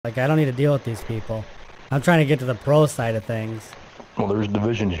Like, I don't need to deal with these people. I'm trying to get to the pro side of things. Well, there's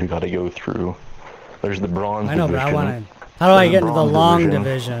divisions you gotta go through. There's the bronze division. I know, but I want to... How do I get into the long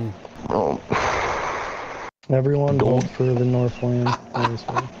division? Oh. Everyone vote for the Northland.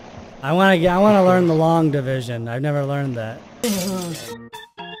 Obviously. I want to learn the long division. I've never learned that.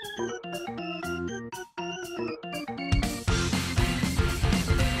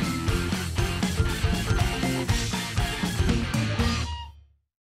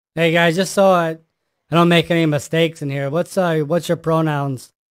 Hey guys, just so I don't make any mistakes in here. What's your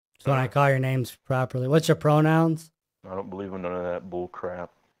pronouns? So when I call your names properly, what's your pronouns? I don't believe in none of that bull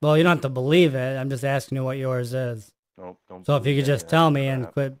crap. Well, you don't have to believe it. I'm just asking you what yours is. Nope, don't. So if you could just tell me and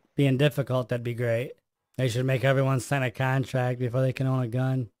quit being difficult, that'd be great. They should make everyone sign a contract before they can own a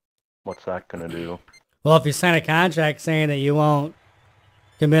gun. What's that gonna do? Well, if you sign a contract saying that you won't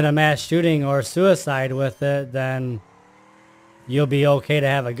commit a mass shooting or suicide with it, then you'll be okay to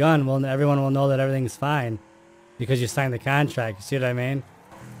have a gun. Well, everyone will know that everything's fine because you signed the contract. You see what I mean?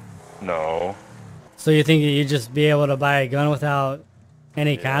 No. So you think you'd just be able to buy a gun without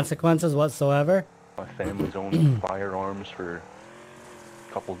any consequences whatsoever? My family's owned firearms for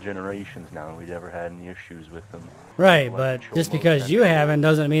a couple generations now, and we've never had any issues with them. Right, but just because you haven't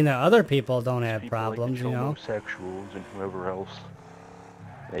doesn't mean that other people don't have problems, like you know? Homosexuals and whoever else,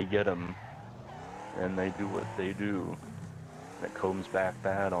 they get them, and they do what they do. That comes back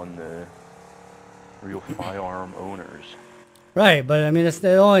bad on the real firearm owners. Right, but I mean,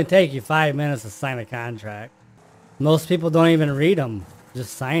 it'll only take you 5 minutes to sign a contract. Most people don't even read them;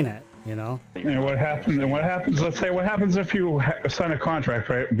 just sign it, you know. And what happens? And what happens? Let's say, what happens if you sign a contract,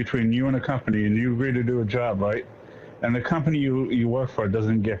 right, between you and a company, and you agree to do a job, right, and the company you work for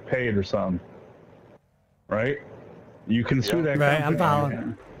doesn't get paid or something, right? You can sue that company. Right, I'm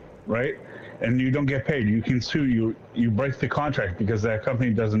following. Right, and you don't get paid. You can sue you. You break the contract because that company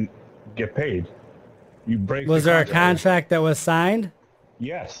doesn't get paid. You break. Was there a contract that was signed?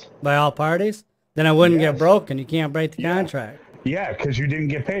 Yes. By all parties? Then it wouldn't get broken. You can't break the contract. Yeah, because you didn't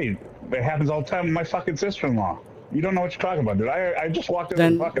get paid. It happens all the time with my fucking sister-in-law. You don't know what you're talking about, dude. I just walked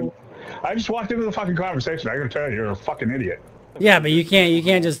into the fucking conversation. I gotta tell you, you're a fucking idiot. Yeah, but you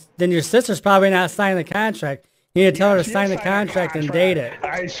can't just. Then your sister's probably not signing the contract. You need to tell her to sign the contract and date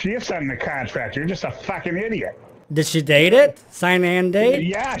it. She is signing the contract. You're just a fucking idiot. Did she date it? Sign and date?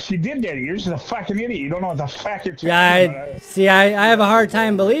 Yeah, she did date it. You're just a fucking idiot. You don't know what the fuck you're talking about. See, I have a hard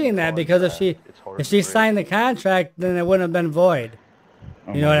time believing that because if she signed the contract, then it wouldn't have been void.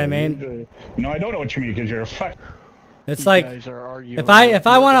 You know what I mean? No, I don't know what you mean because you're a fuck. It's like if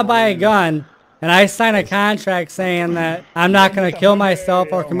I want to buy a gun and I sign a contract saying that I'm not going to kill myself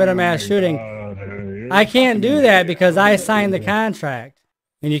or commit a mass shooting, I can't do that because I signed the contract.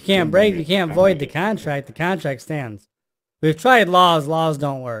 And you can't void the contract. The contract stands. We've tried laws. Laws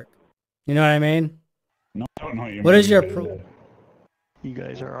don't work. You know what I mean? No, I don't know what you mean. What is your... You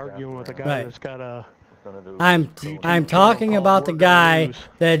guys are arguing with a guy that's got a... I'm talking about the guy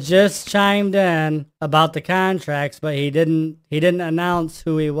that just chimed in about the contracts, but he didn't announce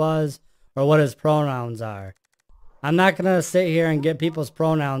who he was or what his pronouns are. I'm not going to sit here and get people's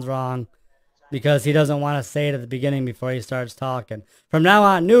pronouns wrong because he doesn't want to say it at the beginning before he starts talking. From now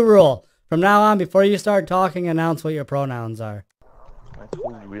on, new rule. From now on, before you start talking, announce what your pronouns are. I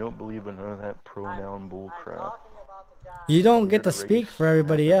told you, we don't believe in none of that pronoun bullcrap. You don't get to speak for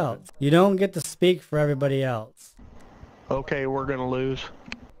everybody else. You don't get to speak for everybody else. Okay, we're gonna lose.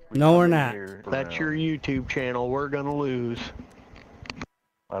 No, we're not. That's your YouTube channel. We're gonna lose.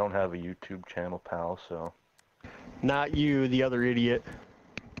 I don't have a YouTube channel, pal, so... Not you, the other idiot.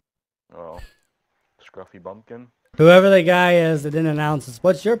 Oh. Scruffy Bumpkin? Whoever the guy is that didn't announce this,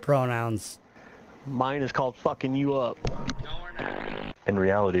 what's your pronouns? Mine is called fucking you up. In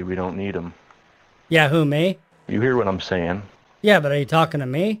reality, we don't need them. Yeah, who, me? You hear what I'm saying? Yeah, but are you talking to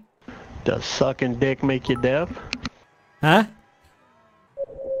me? Does sucking dick make you deaf? Huh?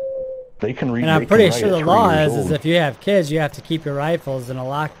 They can read. And I'm pretty sure the law is if you have kids, you have to keep your rifles in a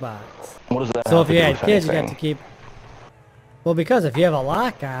lockbox. What does that So have if you to do had with kids, you anything? have to keep... Well, because if you have a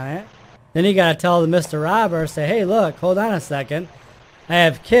lock on it, then you gotta tell the Mr. Robber, say, hey, look, hold on a second. I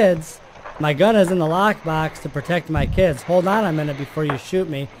have kids. My gun is in the lockbox to protect my kids. Hold on a minute before you shoot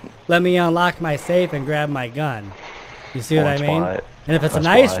me. Let me unlock my safe and grab my gun. You see what I mean? And if it's a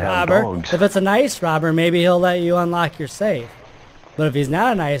nice robber, maybe he'll let you unlock your safe. But if he's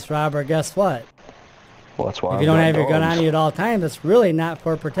not a nice robber, guess what? Well, that's why if you don't have your gun on you at all times, it's really not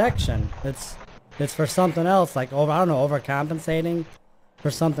for protection. It's for something else, like I don't know, overcompensating for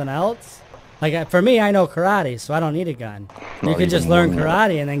something else. Like for me, I know karate, so I don't need a gun. You can just learn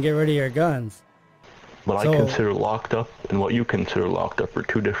karate and then get rid of your guns. What So- I consider locked up and what you consider locked up are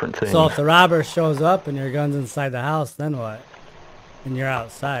two different things. So if the robber shows up and your gun's inside the house, then what? And you're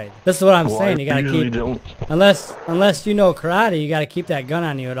outside. This is what I'm Well, saying. I You gotta usually keep, don't. unless you know karate, you gotta keep that gun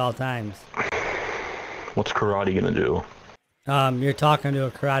on you at all times. What's karate gonna do? You're talking to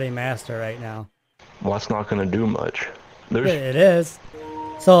a karate master right now. Well, that's not gonna do much. It There's is.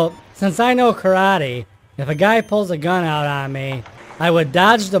 So since I know karate, if a guy pulls a gun out on me, I would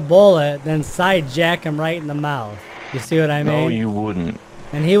dodge the bullet, then side jack him right in the mouth. You see what I mean? no, you wouldn't.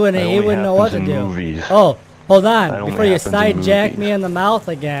 And he wouldn't know what to happens in do. movies. Oh, hold That on. only Before you happens in side jack movies. me in the mouth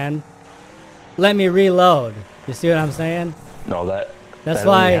again, let me reload. You see what I'm saying? No, that That's that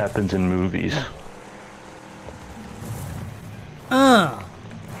why- only happens in movies.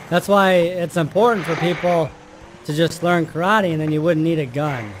 That's why it's important for people to just learn karate, and then you wouldn't need a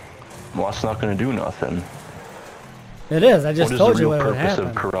gun. Well, that's not gonna do nothing. It is. I just What is told the you real what would purpose happen.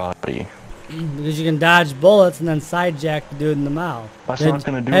 of karate? Because you can dodge bullets and then side jack the dude in the mouth. That's Did- not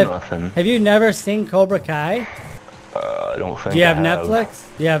gonna do have, nothing. Have you never seen Cobra Kai? I don't think. Do you have I Netflix?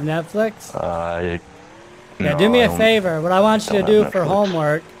 Do you have Netflix? Yeah, No, do me I a don't- favor. What I want you to don't do have for Netflix.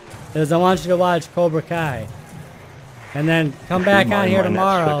 homework is I want you to watch Cobra Kai. And then come back on here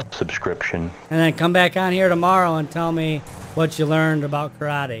tomorrow. Netflix subscription. And then come back on here tomorrow and tell me what you learned about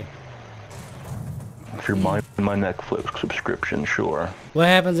karate. If you're buying my Netflix subscription, sure. What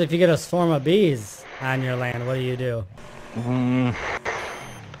happens if you get a swarm of bees on your land? What do you do?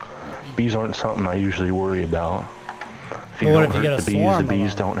 Bees aren't something I usually worry about. If But what don't if you hurt get a the bees, swarm the of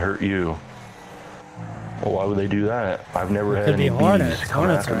bees them? don't hurt you. Well, why would they do that? I've never had could be any hornets. bees come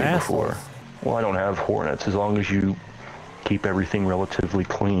Hornets after are me before. assholes. Well, I don't have hornets. As long as you keep everything relatively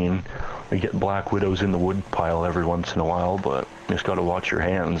clean. We get black widows in the wood pile every once in a while, but you just gotta watch your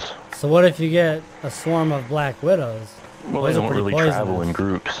hands. So what if you get a swarm of black widows? Well, Those they are don't pretty really poisonous. travel in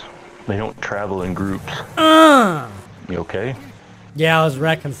groups. They don't travel in groups. You okay? Yeah, I was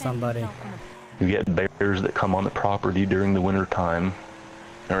wrecking somebody. You get bears that come on the property during the winter time,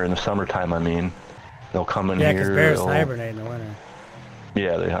 or in the summertime, I mean. They'll come in Yeah, here. because bears they'll- hibernate in the winter.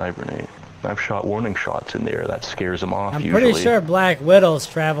 Yeah, they hibernate. I've shot warning shots in there. That scares them off I'm usually. pretty sure black widows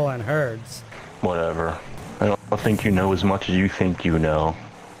travel in herds. Whatever. I don't think you know as much as you think you know.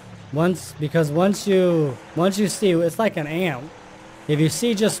 Once you see, it's like an ant. If you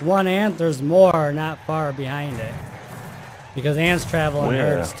see just one ant, there's more not far behind it. Because ants travel in Well, yeah.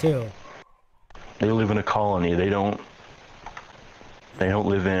 herds too. They live in a colony. They don't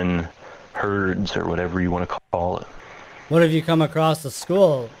live in herds or whatever you want to call it. What if you come across a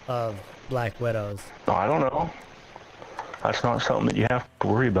school of black widows? I don't know. That's not something that you have to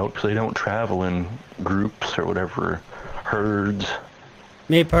worry about because they don't travel in groups or whatever, herds.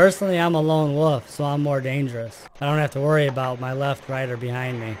 Me personally, I'm a lone wolf, so I'm more dangerous. I don't have to worry about my left, right, or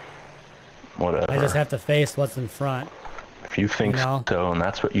behind me. Whatever. I just have to face what's in front. If you think You know? so and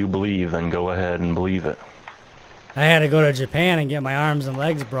that's what you believe, then go ahead and believe it. I had to go to Japan and get my arms and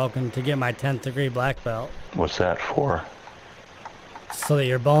legs broken to get my 10th degree black belt. What's that for? So that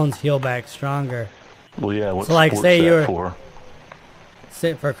your bones heal back stronger. Well, yeah, what's So, like, sport's say that you're- for?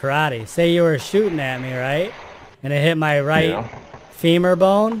 Sit for karate. Say you were shooting at me, right? And it hit my right Yeah. femur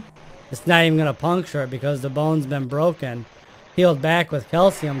bone. It's not even going to puncture it because the bone's been broken. Healed back with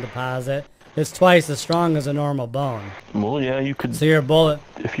calcium deposit. It's twice as strong as a normal bone. Well, yeah, you could, So your bullet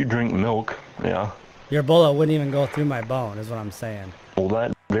if you drink milk, yeah. wouldn't even go through my bone, is what I'm saying. Well,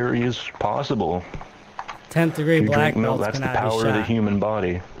 that very is possible. 10th degree If you black drink milk, belts that's the cannot be power of the shot. human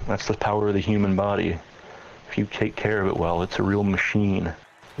body. That's the power of the human body. If you take care of it well, it's a real machine.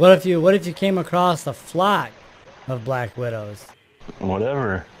 What if you came across a flock of black widows?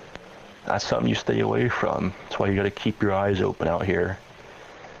 Whatever. That's something you stay away from. That's why you gotta keep your eyes open out here.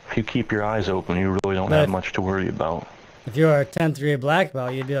 If you keep your eyes open, you really don't But have much to worry about. If you were a 10th degree black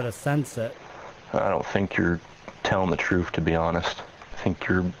belt, you'd be able to sense it. I don't think you're telling the truth, to be honest. I think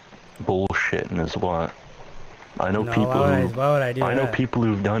you're bullshitting is what. I know No, people who... why would I do I know that? people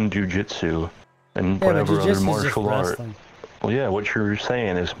who've done jujitsu and Yeah, but whatever other jujitsu's just martial art. wrestling. Well, yeah, what you're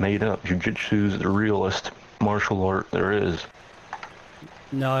saying is made up. Jujitsu's the realest martial art there is.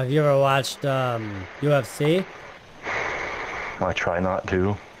 No, have you ever watched UFC? I try not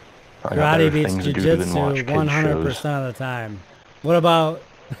to. I got Karate better beats things to do than watch jiu-jitsu kid 100% shows. of the time. What about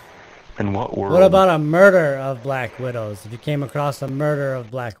In what world? what about a murder of black widows? If you came across a murder of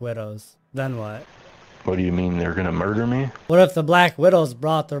black widows, then what? What do you mean, they're gonna murder me? What if the black widows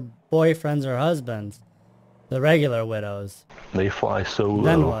brought their boyfriends or husbands? The regular widows. They fly solo.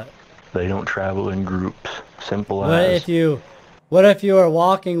 Then what? They don't travel in groups. Simple What as. if you were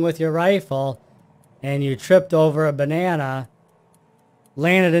walking with your rifle and you tripped over a banana,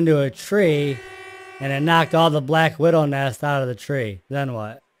 landed into a tree, and it knocked all the black widow nest out of the tree. Then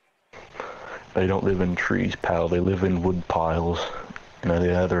what? They don't live in trees, pal. They live in wood piles.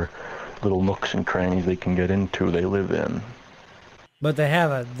 The other little nooks and crannies they can get into, they live in. But they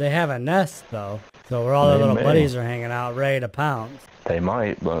have a nest though, so where all their little buddies are hanging out, ready to pounce. They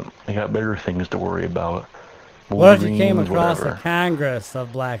might, but they got bigger things to worry about. What if you came across a congress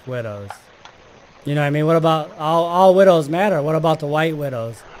of black widows? You know what I mean? What about all widows matter? What about the white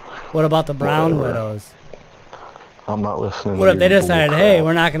widows? What about the brown widows? I'm not listening. What if they decided, hey,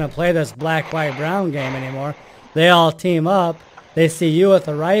 we're not going to play this black, white, brown game anymore? They all team up. They see you with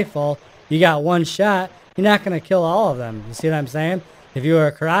a rifle. You got one shot. You're not going to kill all of them. You see what I'm saying? If you were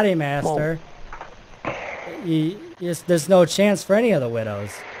a karate master, there's no chance for any of the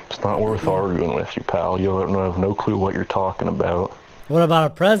widows. It's not worth arguing with you, pal. You have no clue what you're talking about. What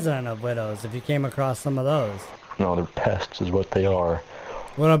about a president of widows, if you came across some of those? No, they're pests is what they are.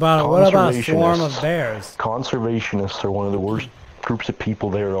 What about a swarm of bears? Conservationists are one of the worst groups of people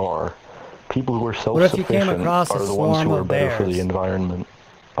there are. People who are What if you came self-sufficient across are a the ones swarm who are of better bears? for the environment.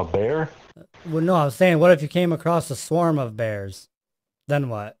 A bear? Well, no, I was saying, what if you came across a swarm of bears? Then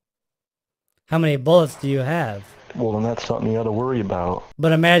what? How many bullets do you have? Well, then that's something you got to worry about.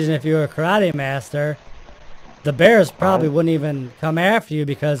 But imagine if you were a karate master, the bears probably wouldn't even come after you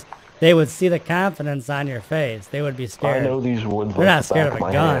because they would see the confidence on your face. They would be scared. I know these woods They're like not the scared back of of a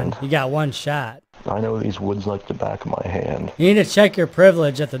my gun. hand. You got one shot. I know these woods like the back of my hand. You need to check your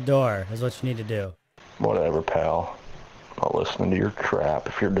privilege at the door, is what you need to do. Whatever, pal. I'm not listening to your crap.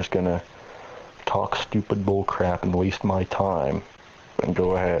 If you're just gonna talk stupid bull crap and waste my time, then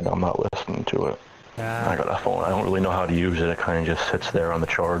go ahead. I'm not listening to it. I got a phone. I don't really know how to use it. It kind of just sits there on the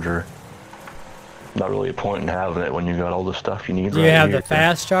charger. Not really a point in having it when you got all the stuff you need. Do you have the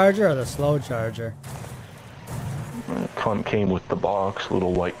fast charger or the slow charger? It came with the box,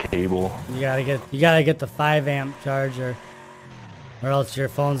 little white cable. You gotta get the 5-amp charger, or else your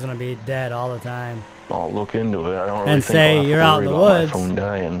phone's gonna be dead all the time. I'll look into it. I don't really And think say I'll have you're to out in worry the about my woods, phone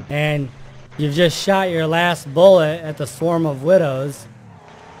dying. and you've just shot your last bullet at the swarm of widows,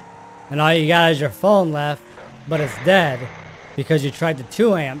 and all you got is your phone left, but it's dead because you tried the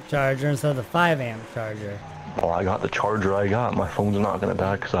 2-amp charger instead of the 5-amp charger. Well, I got the charger I got. My phone's not gonna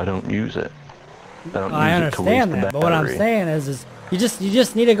die because I don't use it. I understand that, but what I'm saying is you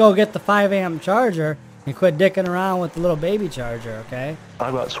just need to go get the 5-amp charger and quit dicking around with the little baby charger, okay?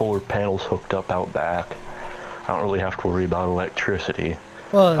 I've got solar panels hooked up out back. I don't really have to worry about electricity.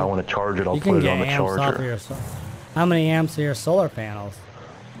 Well, if I want to charge it, I'll you put can it get on the amps off charger. of your how many amps are your solar panels?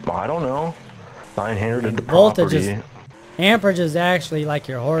 I don't know. I inherited the Voltage property. amperage is actually like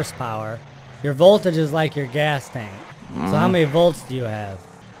your horsepower. Your voltage is like your gas tank. So how many volts do you have?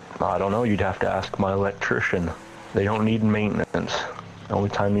 I don't know. You'd have to ask my electrician. They don't need maintenance. The only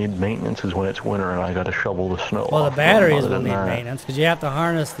time they need maintenance is when it's winter and I got to shovel the snow. Well, off the them. batteries Other will than need that, maintenance because you have to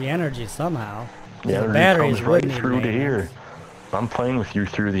harness the energy somehow. The energy batteries comes would right need through to here. maintenance. I'm playing with you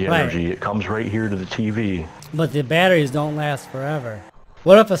through the Right. energy. It comes right here to the TV. But the batteries don't last forever.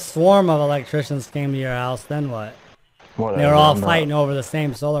 What if a swarm of electricians came to your house? Then what? Whatever. They were all I'm fighting over the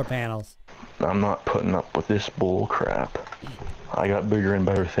same solar panels. I'm not putting up with this bull crap. I got bigger and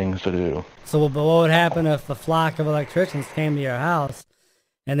better things to do. So, but what would happen if a flock of electricians came to your house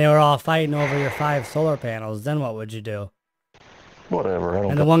and they were all fighting over your 5 solar panels? Then what would you do? Whatever. I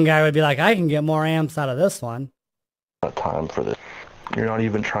don't And the one guy would be like, I can get more amps out of this one. got time for this. You're not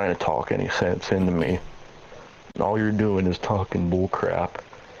even trying to talk any sense into me. All you're doing is talking bull crap.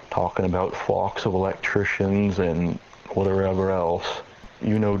 Talking about flocks of electricians and whatever else.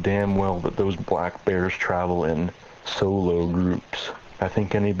 You know damn well that those black bears travel in solo groups. I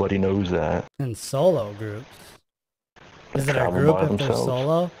think anybody knows that. In solo groups. Is it a travel group by if they're themselves.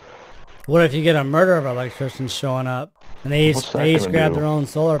 solo? What if you get a murder of electricians showing up and they What's that each gonna grab do? their own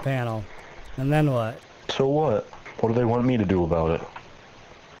solar panel? And then what? So what? What do they want me to do about it?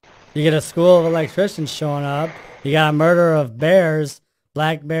 You get a school of electricians showing up. You got a murder of bears,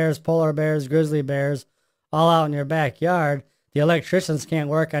 black bears, polar bears, grizzly bears, all out in your backyard. The electricians can't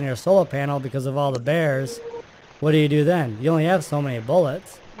work on your solar panel because of all the bears. What do you do then? You only have so many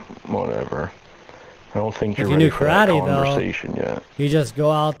bullets. Whatever. I don't think you're If you ready knew for that karate, though, conversation yet. You just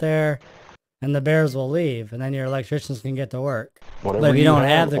go out there and the bears will leave and then your electricians can get to work. Whatever But if you don't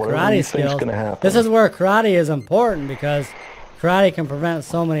have the whatever karate you think's skills, gonna happen. this is where karate is important because karate can prevent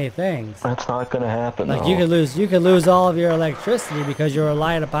so many things. That's not gonna happen. Like though. you could lose all of your electricity because you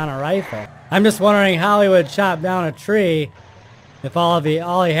relied upon a rifle. I'm just wondering how he would chop down a tree if all he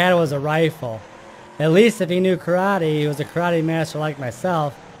had was a rifle. At least if he knew karate, he was a karate master like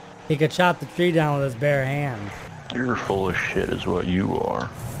myself, he could chop the tree down with his bare hands. You're full of shit is what you are.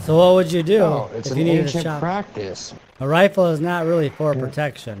 So what would you do No, it's if an you needed a ancient shot? practice. A rifle is not really for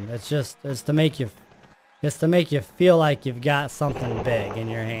protection. It's to make you feel like you've got something big in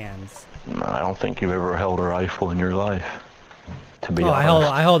your hands. I don't think you've ever held a rifle in your life. To be Oh,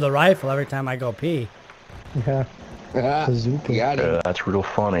 honest. I hold a rifle every time I go pee. Yeah. Bazooka. Got it. Yeah, that's real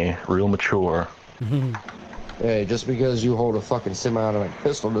funny, real mature. Hey, just because you hold a fucking semi-automatic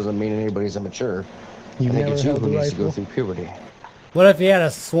pistol doesn't mean anybody's immature. You've I think never it's you held who a needs to go rifle? through puberty. What if you had a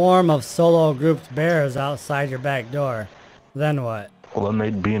swarm of solo grouped bears outside your back door? Then what? Well, then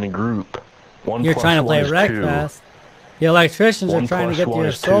they'd be in a group. You're trying to play Wreckfest. The electricians are trying to get to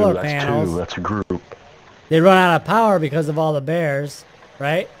your solar panels. That's a group. They run out of power because of all the bears,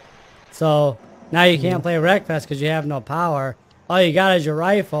 right? So now you can't play Wreckfest because you have no power. All you got is your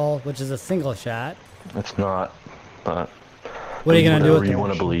rifle, which is a single shot. It's not, but What are you gonna do with whatever you them?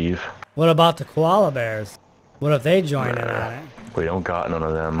 want to believe. What about the koala bears? What if they join in on it? We don't got none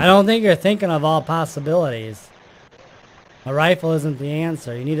of them. I don't think you're thinking of all possibilities. A rifle isn't the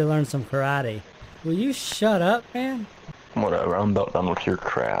answer. You need to learn some karate. Will you shut up, man? Whatever, I'm about done with your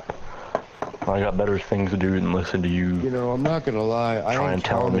crap. I got better things to do than listen to you You know, I'm not gonna lie. try and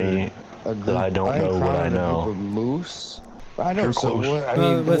tell me that I don't know what I know. Moose. I know. You're So close. what, I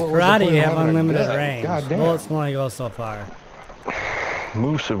Well, mean, with what was the karate, point you of have having a unlimited gun? range. Goddamn. Bullets can only go so far.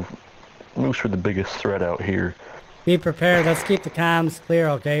 Moose are the biggest threat out here. Be prepared. Let's keep the comms clear,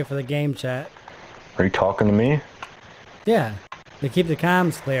 okay, for the game chat. Are you talking to me? Yeah, to keep the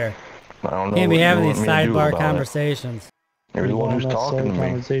comms clear. I don't know. Can't be what you having want these me to do sidebar about it. conversations. You're the one who's Not talking to solid me.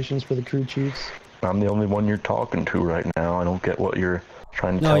 conversations for the crew chiefs. I'm the only one you're talking to right now. I don't get what you're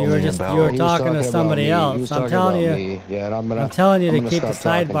trying to No, tell you were me just about. you were He was talking to about somebody me. He else. was I'm talking telling about you. me. Yeah, and I'm telling you I'm to gonna keep the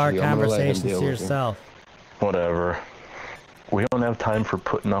stop talking to sidebar you. I'm gonna let him conversations deal to with you. yourself. Whatever. We don't have time for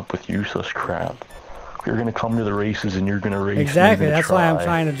putting up with useless crap. You're gonna come to the races and you're gonna race. Exactly. And you're That's gonna why I'm try.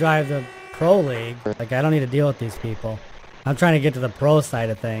 trying to drive the pro league. Like I don't need to deal with these people. I'm trying to get to the pro side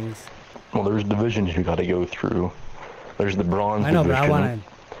of things. Well, there's divisions you gotta go through. There's the bronze I know, division. but I want to.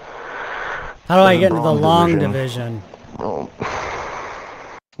 How do I There's get the into the bronze long division. division? Oh,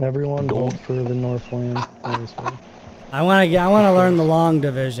 Everyone Don't- vote for the Northland. Obviously. I want to learn the long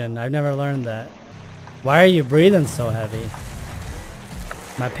division. I've never learned that. Why are you breathing so heavy?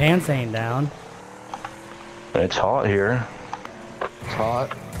 My pants ain't down. it's hot here. It's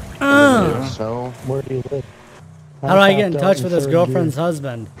hot. So Where do you live? How do I get in topped out touch with his third girlfriend's gear.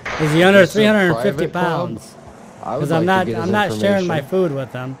 husband? Is he under Is this a 350 private club? pounds? I would Because like to get his I'm not sharing my information. food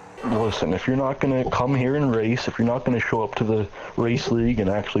with him. Listen, if you're not gonna come here and race, if you're not gonna show up to the race league and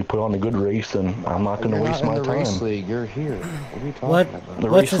actually put on a good race, then I'm not gonna You're waste not my in the time. race league. You're here. What are you talking What? about? The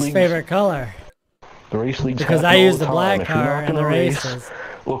What's race his league's- favorite color? The race league's Because I happening use all the time. black If you're car not in gonna the race, races.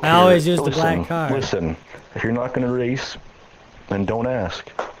 look I here, always use the listen, black car. Listen, if you're not gonna race, then don't ask.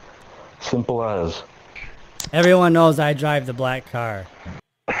 Simple as. Everyone knows I drive the black car.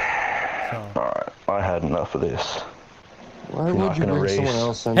 So. Alright, I had enough of this. Why You're would not you gonna bring someone race.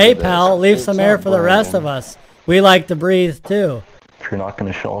 else into Hey this? pal, leave It's some not air for the rest bragging. of us. We like to breathe too. If you're not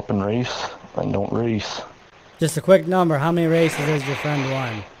gonna show up and race, then don't race. Just a quick number, how many races has your friend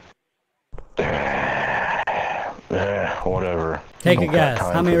won? Whatever. Take a Don't got guess.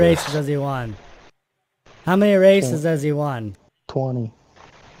 time How many for this. races has he won? How many races has he won? 20.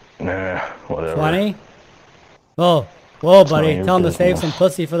 Nah, whatever. 20? Whoa, whoa, buddy. your Tell him to save some business.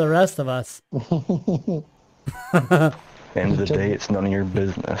 pussy for the rest of us. End of the day, it's none of your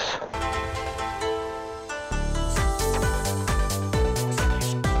business.